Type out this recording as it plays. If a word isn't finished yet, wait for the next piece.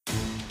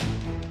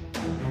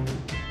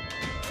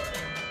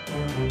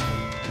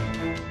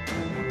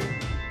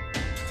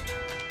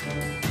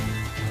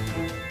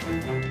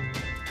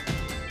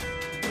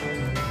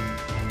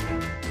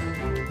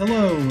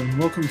Hello, and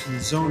welcome to the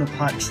Zone of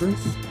Hot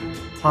Truth,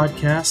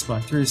 podcast by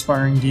three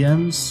aspiring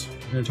DMs.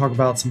 We're going to talk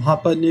about some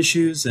hot button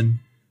issues and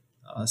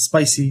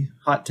spicy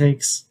hot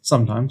takes,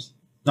 sometimes,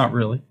 not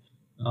really,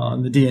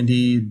 on the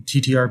D&D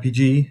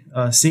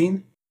TTRPG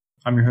scene.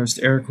 I'm your host,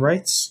 Eric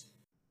Wrights.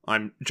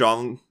 I'm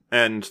John,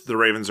 and the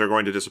Ravens are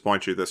going to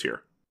disappoint you this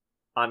year.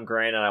 I'm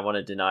Grant, and I want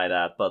to deny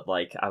that, but,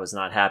 I was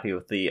not happy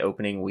with the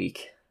opening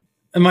week.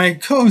 And my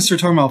co-hosts are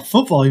talking about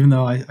football, even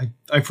though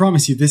I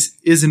promise you this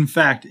is, in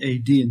fact, a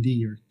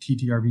D&D or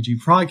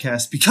TTRPG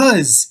podcast,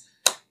 because,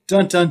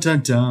 dun dun dun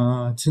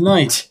dun,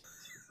 tonight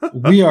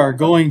we are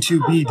going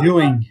to be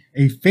doing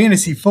a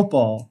fantasy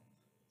football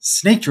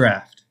snake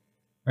draft.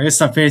 I guess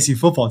it's not fantasy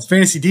football, it's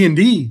fantasy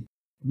D&D.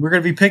 We're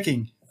going to be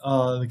picking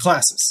the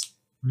classes.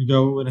 We're going to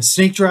go in a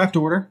snake draft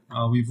order.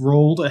 We've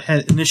rolled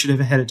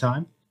initiative ahead of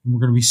time. And we're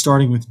going to be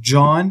starting with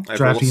John,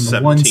 drafting in the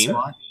 17. one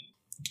spot.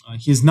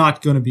 He is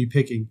not going to be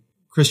picking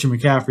Christian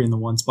McCaffrey in the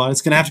one spot.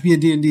 It's going to have to be a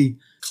D&D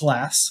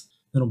class.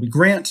 Then it'll be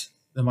Grant,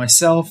 then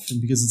myself, and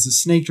because it's a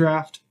snake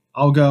draft,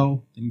 I'll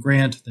go, then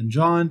Grant, then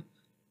John,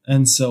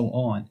 and so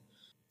on.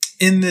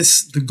 In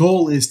this, the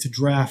goal is to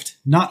draft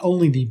not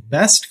only the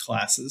best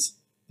classes,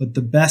 but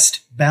the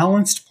best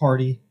balanced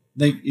party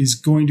that is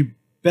going to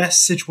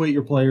best situate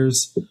your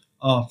players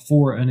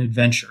for an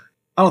adventure.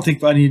 I don't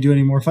think I need to do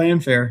any more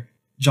fanfare.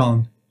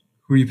 John,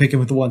 who are you picking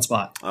with the one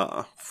spot?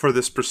 For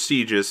this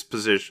prestigious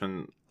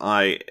position,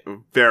 I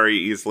very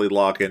easily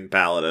lock in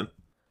Paladin.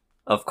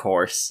 Of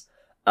course.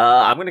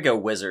 I'm going to go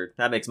Wizard.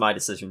 That makes my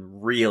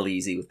decision real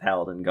easy with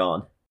Paladin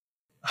gone.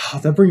 Oh,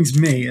 that brings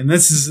me, and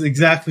this is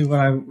exactly what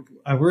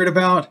I worried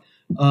about.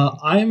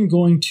 I'm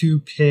going to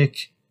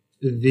pick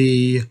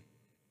the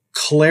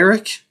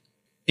Cleric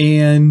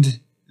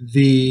and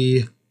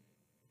the...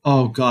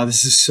 Oh god,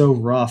 this is so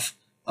rough.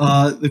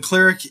 The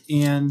Cleric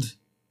and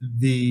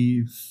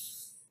the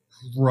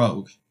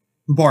Rogue.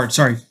 The Bard,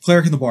 sorry.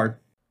 Cleric and the Bard.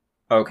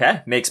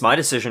 Okay, makes my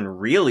decision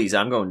real easy.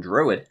 I'm going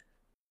Druid.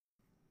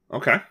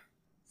 Okay.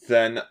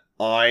 Then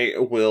I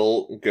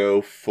will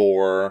go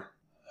for...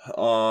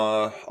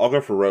 I'll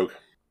go for Rogue.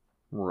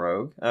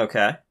 Rogue,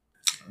 okay.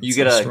 You That's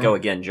gotta strong. go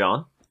again,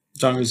 John.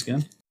 John goes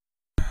again.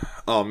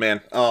 Oh,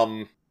 man.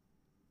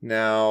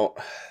 Now,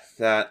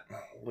 that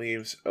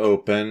leaves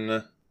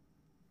open...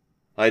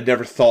 I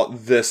never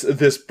thought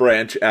this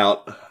branch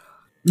out.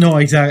 No,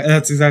 exactly.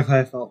 That's exactly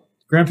how I felt.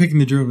 Grant picking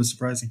the Druid was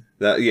surprising.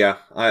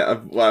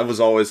 I was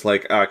always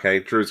like, okay,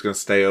 Drew's going to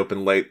stay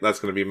open late. That's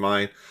going to be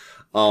mine.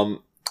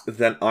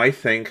 Then I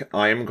think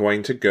I am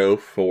going to go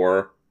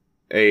for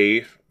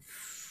a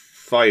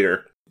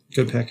fighter.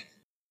 Good pick.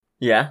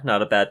 Yeah,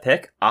 not a bad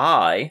pick.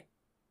 I'm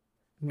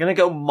gonna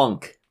go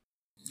Monk.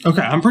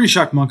 Okay, I'm pretty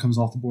shocked Monk comes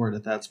off the board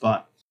at that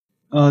spot.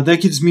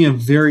 That gives me a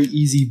very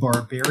easy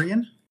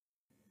Barbarian,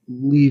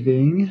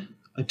 leaving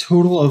a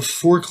total of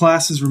 4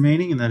 classes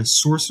remaining, and that is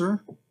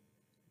Sorcerer,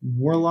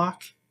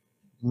 Warlock,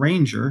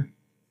 Ranger,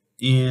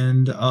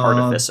 and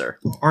Artificer.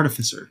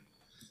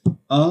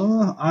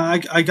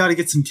 I got to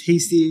get some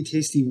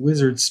tasty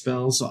wizard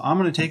spells, so I'm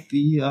going to take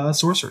the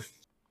Sorcerer.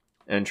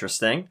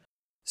 Interesting.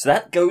 So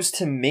that goes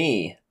to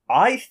me.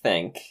 I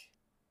think...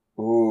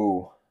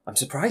 Ooh, I'm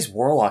surprised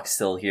Warlock's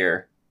still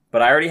here.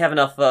 But I already have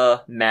enough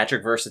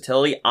magic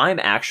versatility. I'm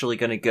actually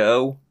going to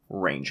go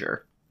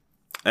Ranger.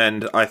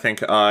 And I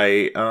think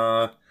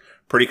I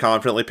pretty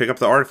confidently pick up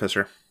the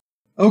Artificer.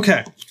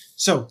 Okay,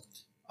 so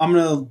I'm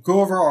going to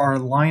go over our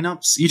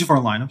lineups, each of our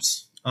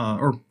lineups.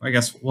 Or I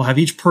guess we'll have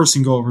each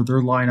person go over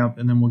their lineup,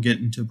 and then we'll get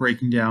into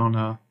breaking down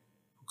who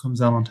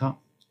comes out on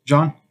top.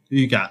 John, who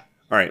you got?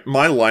 All right,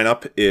 my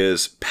lineup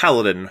is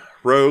Paladin,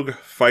 Rogue,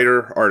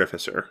 Fighter,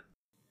 Artificer.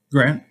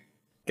 Grant?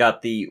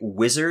 Got the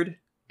Wizard,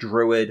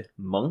 Druid,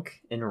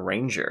 Monk, and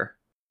Ranger.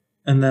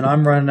 And then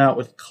I'm running out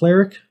with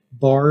Cleric,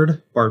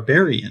 Bard,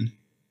 Barbarian,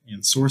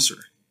 and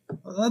Sorcerer.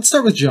 Let's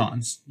start with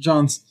John's.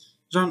 John,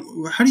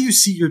 how do you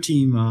see your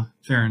team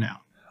faring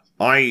out?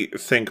 I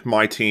think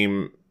my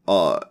team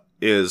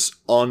is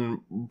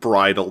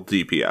unbridled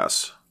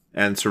DPS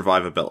and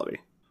survivability.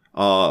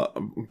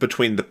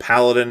 Between the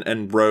Paladin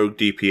and Rogue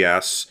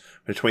DPS,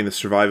 between the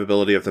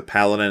survivability of the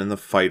Paladin and the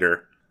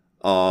Fighter,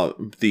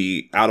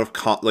 the out of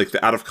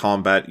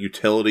combat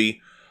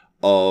utility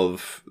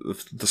of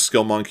the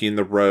Skill Monkey and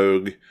the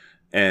Rogue,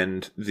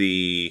 and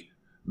the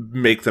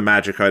make the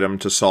magic item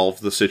to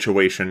solve the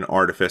situation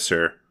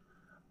Artificer,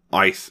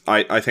 I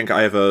think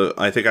I have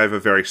a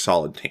very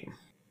solid team.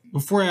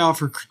 Before I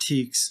offer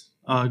critiques,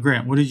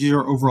 Grant, what is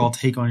your overall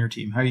take on your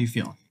team? How are you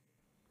feeling?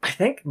 I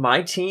think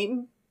my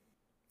team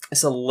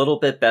is a little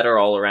bit better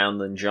all around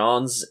than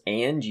John's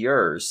and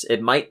yours.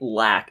 It might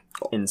lack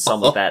in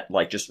some of that,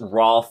 just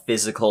raw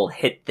physical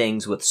hit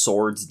things with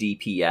swords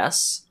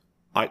DPS.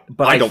 I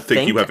don't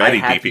think you have any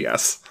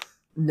DPS.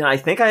 No, I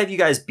think I have you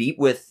guys beat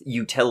with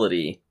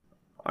utility.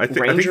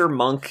 Ranger,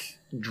 Monk,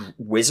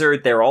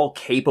 Wizard, they're all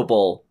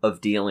capable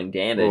of dealing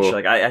damage.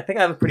 I think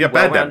I have a pretty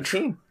well-rounded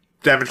team.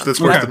 Damage that's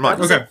worse than mine.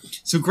 Okay,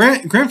 so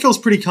Grant feels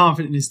pretty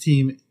confident in his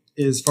team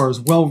as far as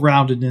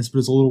well-roundedness, but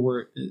is a little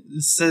worried.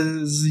 It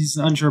says he's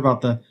unsure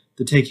about the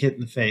take hit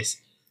in the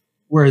face.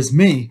 Whereas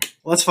me,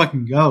 let's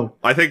fucking go.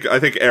 I think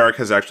Eric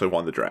has actually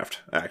won the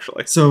draft,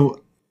 actually.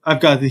 So I've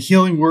got the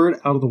healing word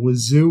out of the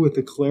wazoo with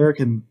the cleric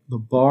and the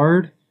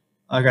bard.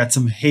 I got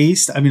some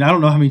haste. I mean, I don't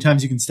know how many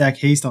times you can stack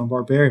haste on a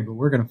barbarian, but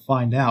we're going to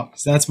find out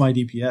because that's my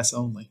DPS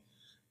only.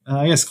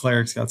 I guess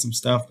cleric's got some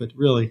stuff, but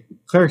really,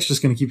 cleric's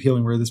just going to keep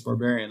healing word this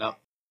barbarian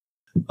up.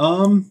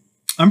 I'm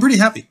pretty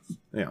happy.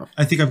 Yeah.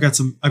 I think I've got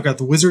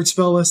the wizard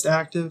spell list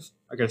active.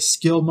 I got a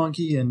skill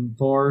monkey and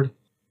bard.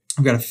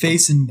 I've got a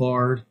face in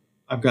bard.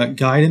 I've got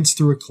guidance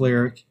through a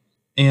cleric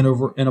and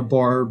a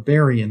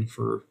barbarian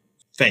for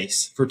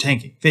face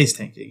tanking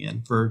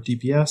and for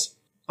DPS.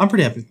 I'm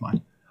pretty happy with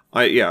mine.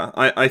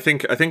 I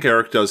think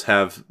Eric does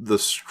have the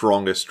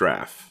strongest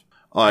draft.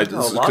 A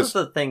lot of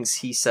the things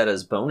he said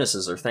as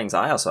bonuses are things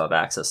I also have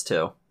access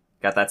to.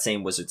 Got that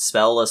same wizard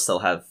spell list. They'll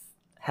have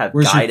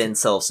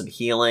guidance, they'll have some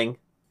healing.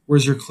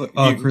 Where's your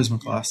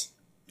charisma class?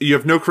 You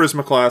have no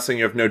charisma class and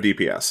you have no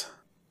DPS.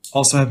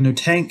 Also have no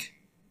tank.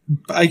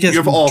 I guess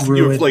you have off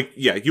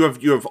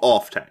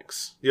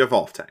tanks. You have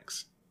off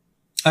tanks.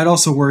 I'd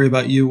also worry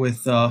about you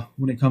with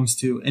when it comes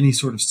to any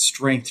sort of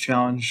strength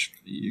challenge.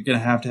 You're gonna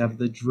have to have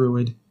the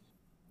druid.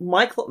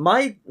 My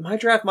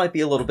draft might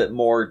be a little bit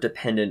more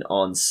dependent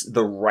on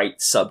the right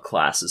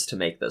subclasses to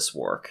make this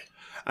work.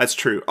 That's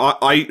true.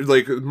 I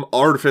like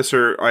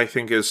Artificer. I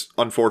think is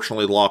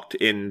unfortunately locked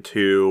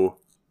into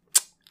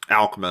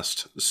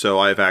Alchemist, so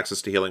I have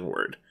access to Healing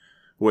Word,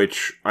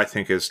 which I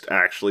think is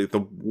actually the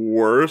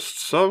worst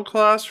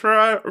subclass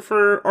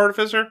for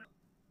Artificer.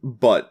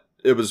 But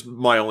it was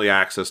my only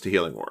access to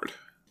Healing Word.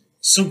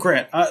 So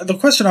Grant, the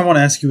question I want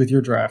to ask you with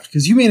your draft,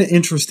 because you made an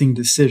interesting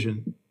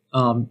decision.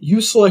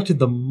 You selected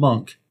the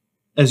monk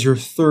as your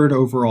third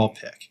overall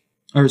pick.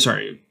 Or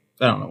sorry,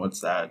 I don't know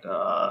what's that.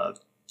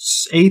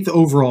 8th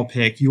overall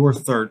pick, your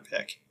third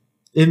pick.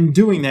 In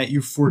doing that,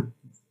 you forgoed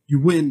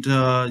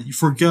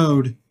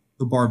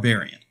the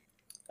barbarian.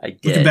 I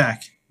did. Looking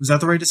back, was that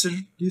the right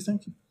decision? Do you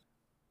think?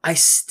 I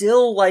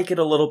still like it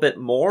a little bit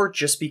more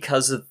just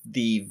because of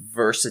the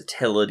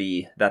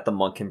versatility that the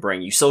monk can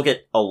bring. You still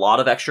get a lot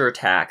of extra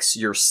attacks.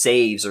 Your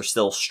saves are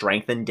still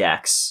strength and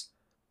dex.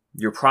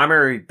 Your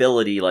primary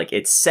ability, like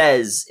it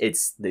says,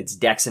 it's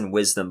dex and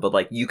wisdom, but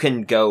like you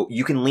can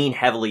lean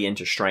heavily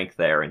into strength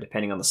there, and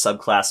depending on the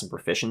subclass and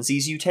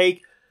proficiencies you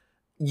take,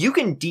 you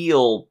can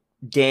deal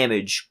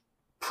damage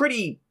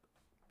pretty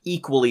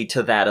equally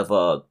to that of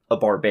a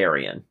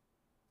barbarian.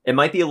 It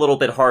might be a little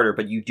bit harder,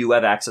 but you do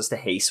have access to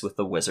haste with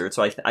the wizard,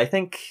 so I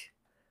think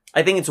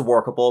it's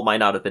workable. It might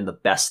not have been the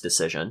best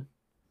decision.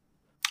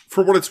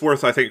 For what it's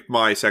worth, I think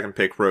my second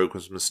pick, Rogue,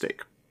 was a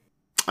mistake.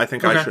 I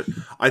think I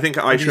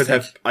should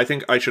have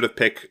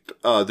picked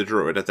the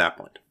Druid at that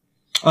point.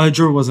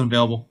 Druid wasn't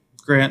available.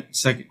 Grant. I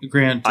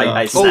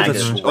snagged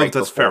it right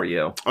that's before fair.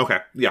 you. Okay,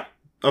 yeah.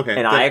 Okay.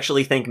 And I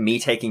actually think me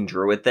taking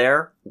Druid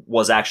there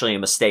was actually a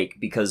mistake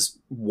because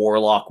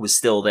Warlock was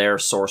still there,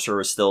 Sorcerer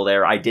was still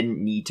there. I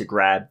didn't need to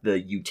grab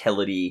the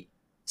utility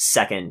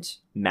second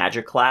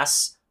magic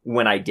class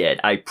when I did.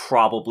 I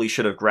probably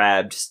should have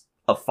grabbed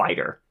a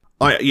fighter.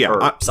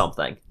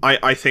 Something.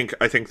 I think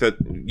that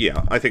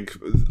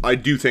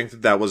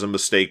was a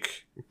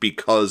mistake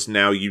because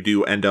now you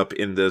do end up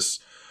in this.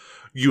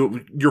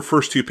 Your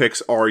first two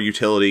picks are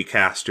utility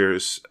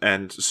casters,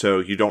 and so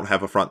you don't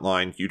have a front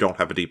line, you don't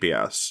have a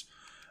DPS,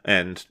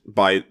 and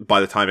by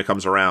the time it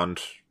comes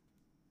around,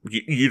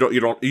 you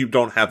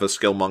don't have a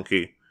skill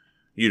monkey,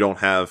 you don't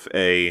have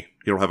a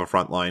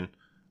front line,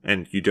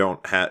 and you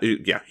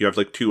have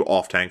like two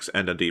off tanks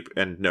and no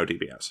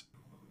DPS.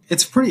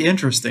 It's pretty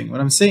interesting.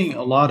 What I'm seeing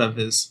a lot of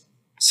is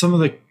some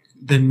of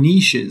the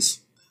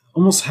niches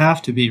almost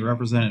have to be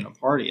represented in a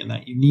party, in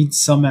that you need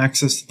some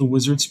access to the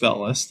wizard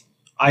spell list,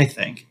 I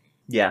think.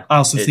 Yeah. I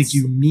also think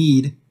you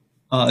need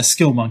a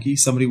skill monkey,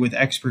 somebody with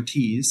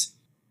expertise,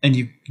 and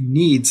you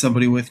need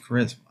somebody with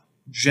charisma,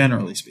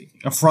 generally speaking.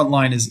 A front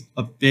line is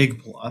a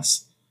big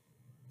plus.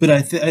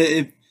 But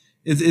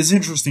it's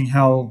interesting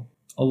how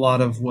a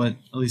lot of what,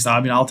 at least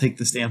I'll take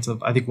the stance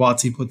of, I think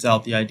WotC puts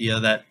out the idea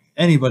that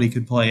anybody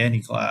could play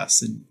any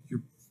class, and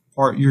your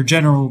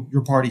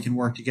party can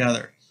work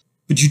together.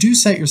 But you do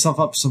set yourself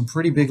up some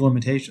pretty big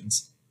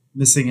limitations,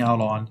 missing out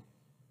on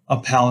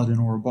a paladin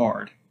or a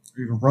bard,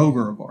 or even a rogue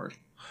or a bard.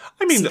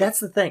 See,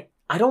 that's the thing.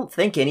 I don't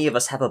think any of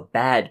us have a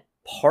bad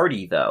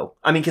party, though.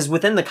 I mean, because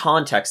within the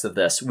context of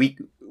this, we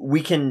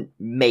can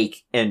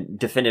make a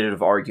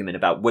definitive argument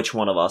about which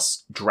one of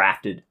us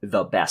drafted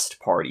the best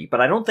party.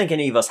 But I don't think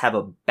any of us have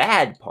a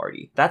bad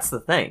party. That's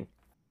the thing.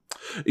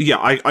 Yeah,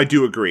 I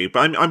do agree,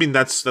 but I mean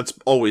that's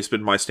always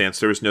been my stance.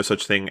 There is no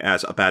such thing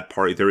as a bad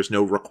party. There is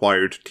no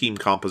required team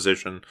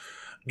composition.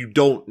 You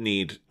do not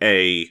need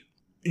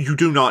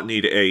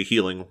a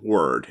healing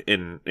word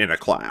in a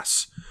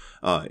class.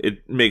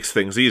 It makes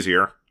things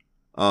easier,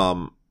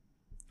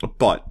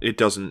 but it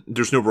doesn't.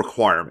 There's no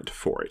requirement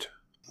for it.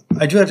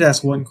 I do have to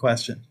ask one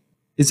question: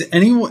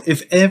 Grant,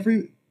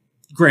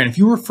 if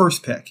you were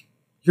first pick,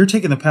 you're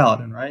taking the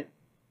paladin, right?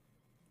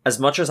 As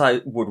much as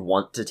I would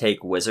want to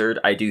take Wizard,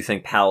 I do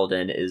think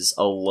Paladin is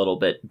a little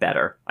bit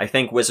better. I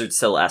think Wizard's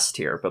still S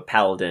tier, but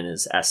Paladin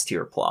is S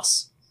tier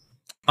plus.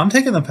 I'm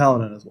taking the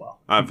Paladin as well.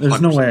 There's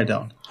no way I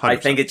don't. 100%. I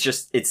think it's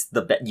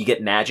you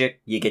get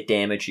magic, you get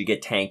damage, you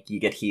get tank, you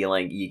get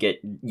healing, you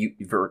get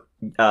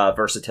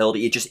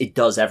versatility. It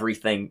does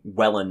everything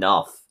well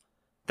enough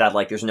that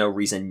like there's no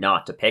reason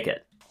not to pick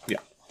it. Yeah,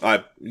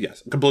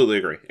 yes, completely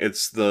agree. It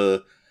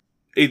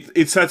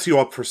sets you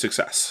up for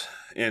success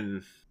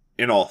in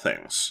all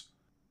things.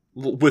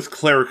 With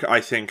Cleric,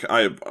 I think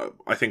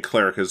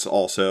Cleric is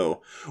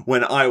also,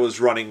 when I was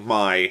running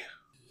my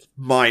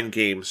Mind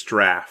Games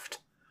draft,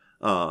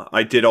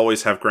 I did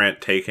always have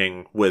Grant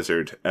taking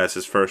Wizard as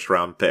his first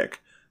round pick,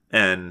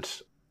 and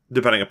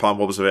depending upon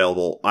what was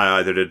available, I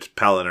either did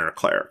Paladin or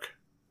Cleric,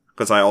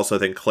 because I also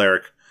think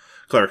Cleric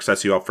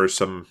sets you up for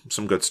some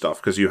good stuff,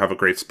 because you have a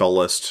great spell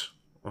list,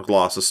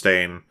 Law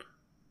Sustain,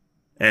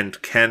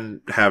 and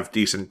can have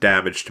decent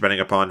damage depending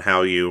upon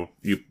how you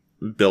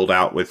build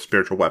out with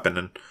Spiritual Weapon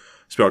and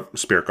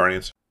Spirit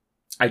Guardians.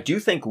 I do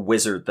think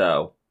Wizard,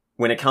 though,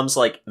 when it comes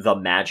like the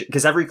magic,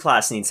 because every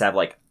class needs to have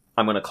like,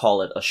 I'm going to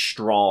call it a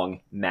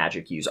strong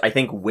magic user. I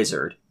think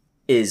Wizard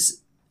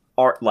is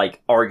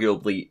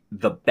arguably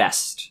the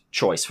best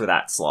choice for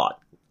that slot.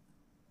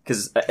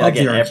 Because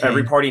again,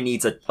 every party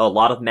needs a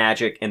lot of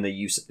magic and the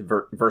use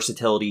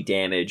versatility,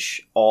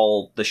 damage,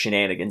 all the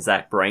shenanigans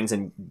that brings,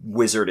 and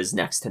Wizard is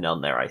next to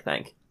none there, I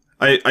think.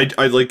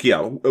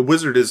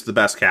 Wizard is the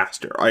best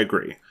caster. I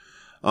agree.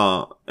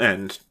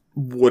 And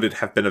would it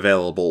have been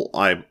available,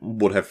 I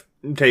would have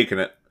taken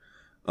it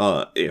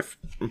if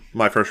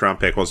my first round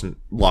pick wasn't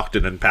locked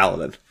in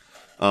Paladin.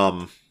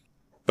 But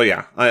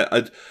yeah,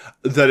 I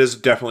that is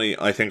definitely,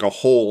 I think, a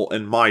hole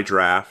in my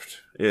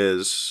draft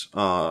is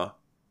no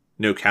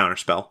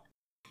counterspell.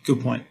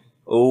 Good point.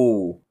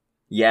 Oh,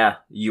 yeah,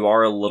 you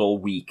are a little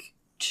weak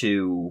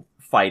to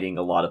fighting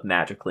a lot of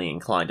magically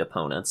inclined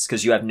opponents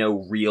because you have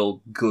no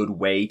real good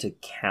way to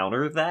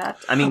counter that.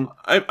 I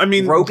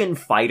mean, Rogue and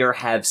Fighter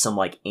have some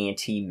like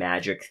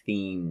anti-magic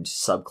themed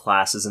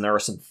subclasses, and there are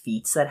some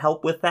feats that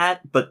help with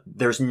that, but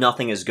there's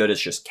nothing as good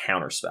as just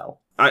counterspell.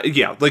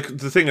 Yeah, like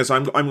the thing is,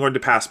 I'm going to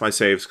pass my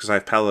saves because I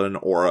have Paladin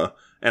Aura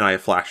and I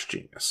have Flash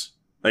Genius.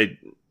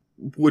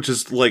 Which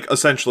is like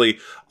essentially,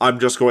 I'm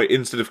just going,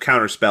 instead of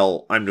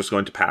counterspell, I'm just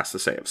going to pass the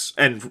saves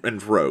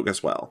and Rogue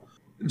as well.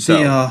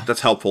 So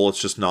that's helpful.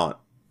 It's just not.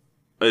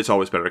 It's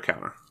always better to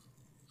counter.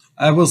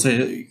 I will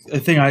say a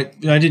thing I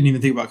didn't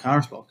even think about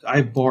counterspell. I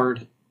have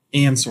Bard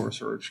and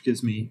Sorcerer, which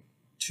gives me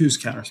 2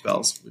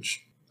 counterspells,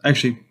 which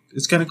actually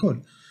is kind of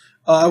good.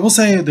 I will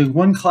say the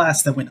one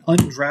class that went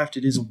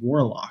undrafted is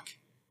Warlock.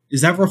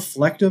 Is that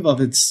reflective of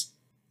its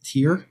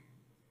tier?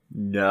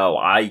 No,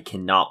 I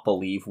cannot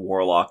believe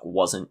Warlock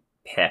wasn't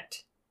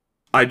picked.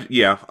 I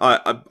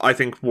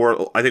think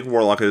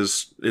Warlock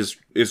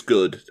is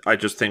good. I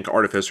just think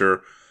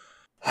Artificer,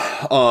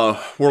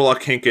 Warlock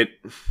can't get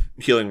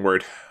Healing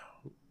Word,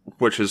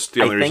 which is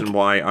the only reason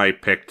why I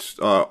picked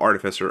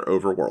Artificer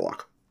over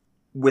Warlock.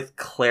 With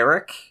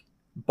Cleric,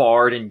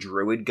 Bard, and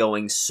Druid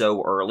going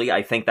so early,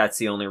 I think that's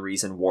the only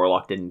reason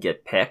Warlock didn't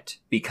get picked,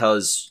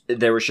 because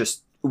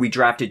we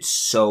drafted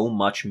so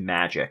much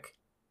magic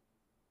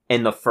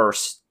in the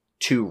first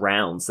 2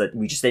 rounds that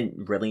we just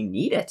didn't really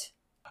need it.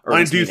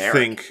 I do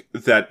think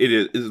that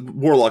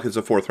Warlock is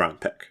a 4th round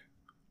pick.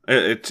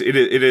 It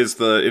is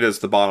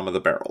the bottom of the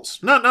barrels.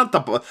 Not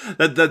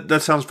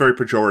that sounds very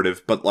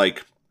pejorative, but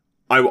like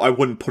I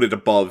wouldn't put it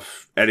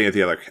above any of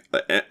the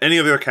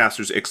other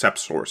casters except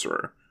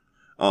Sorcerer.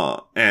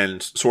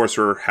 And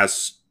Sorcerer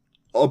has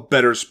a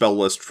better spell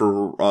list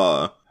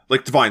for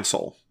like Divine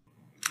Soul,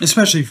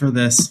 especially for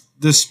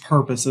this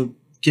purpose of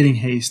getting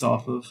haste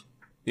off of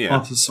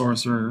the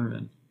Sorcerer,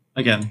 and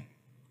again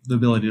the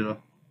ability to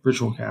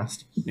ritual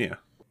cast. Yeah.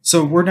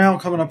 So we're now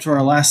coming up to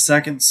our last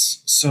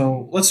seconds.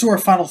 So let's do our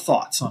final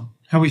thoughts on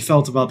how we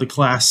felt about the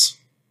class,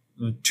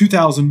 the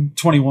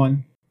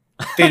 2021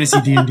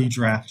 Fantasy D&D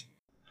draft.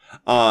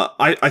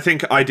 I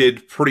think I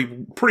did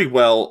pretty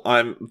well.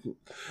 I'm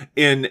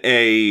in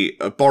a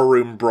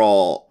barroom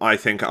brawl. I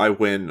think I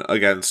win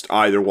against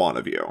either one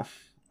of you.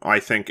 I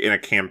think in a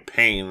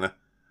campaign,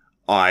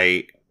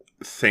 I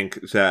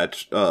think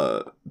that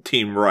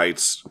Team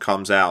Rights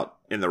comes out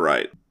in the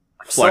right.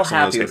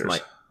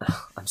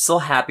 I'm still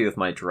happy with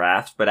my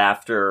draft, but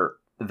after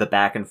the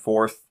back and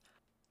forth,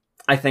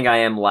 I think I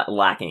am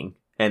lacking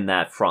in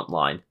that front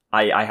line.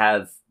 I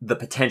have the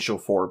potential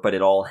for it, but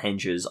it all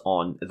hinges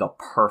on the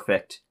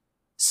perfect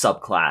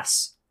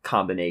subclass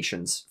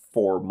combinations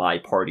for my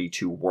party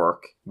to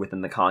work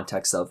within the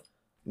context of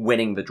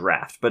winning the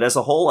draft. But as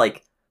a whole,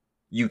 like,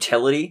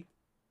 utility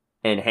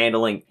and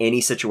handling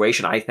any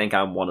situation, I think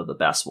I'm one of the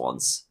best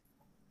ones.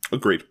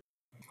 Agreed.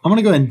 I'm going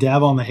to go ahead and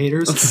dab on the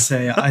haters and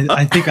say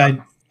I think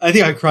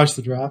I crushed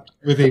the draft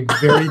with a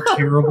very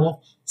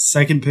terrible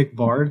second pick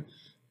Bard.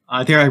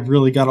 I think I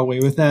really got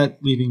away with that,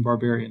 leaving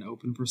Barbarian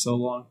open for so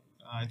long.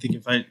 I think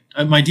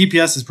my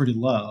DPS is pretty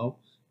low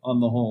on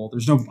the whole.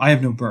 I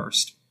have no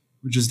burst,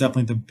 which is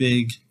definitely the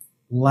big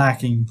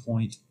lacking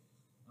point.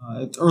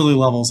 At early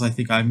levels, I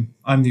think I'm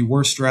the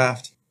worst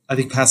draft. I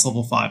think past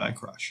level 5 I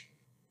crush.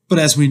 But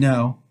as we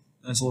know,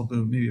 That's a little bit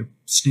of maybe a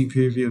sneak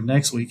preview of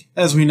next week.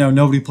 As we know,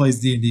 nobody plays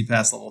D&D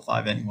past level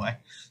 5 anyway.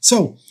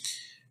 So,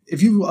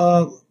 if you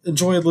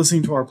enjoyed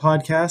listening to our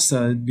podcast,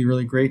 it'd be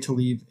really great to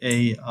leave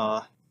a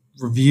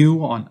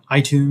review on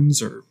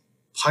iTunes or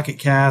Pocket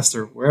Cast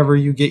or wherever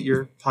you get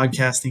your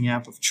podcasting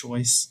app of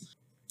choice.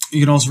 You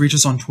can also reach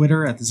us on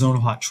Twitter at the Zone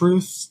of Hot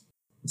Truth.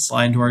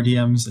 Slide into our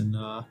DMs and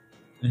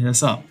hit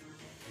us up.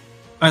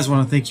 I just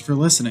want to thank you for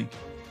listening.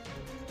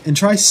 And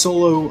try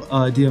solo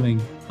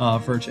DMing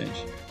for a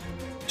change.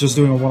 Just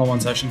doing a one-on-one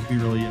session can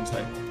be really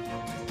insightful.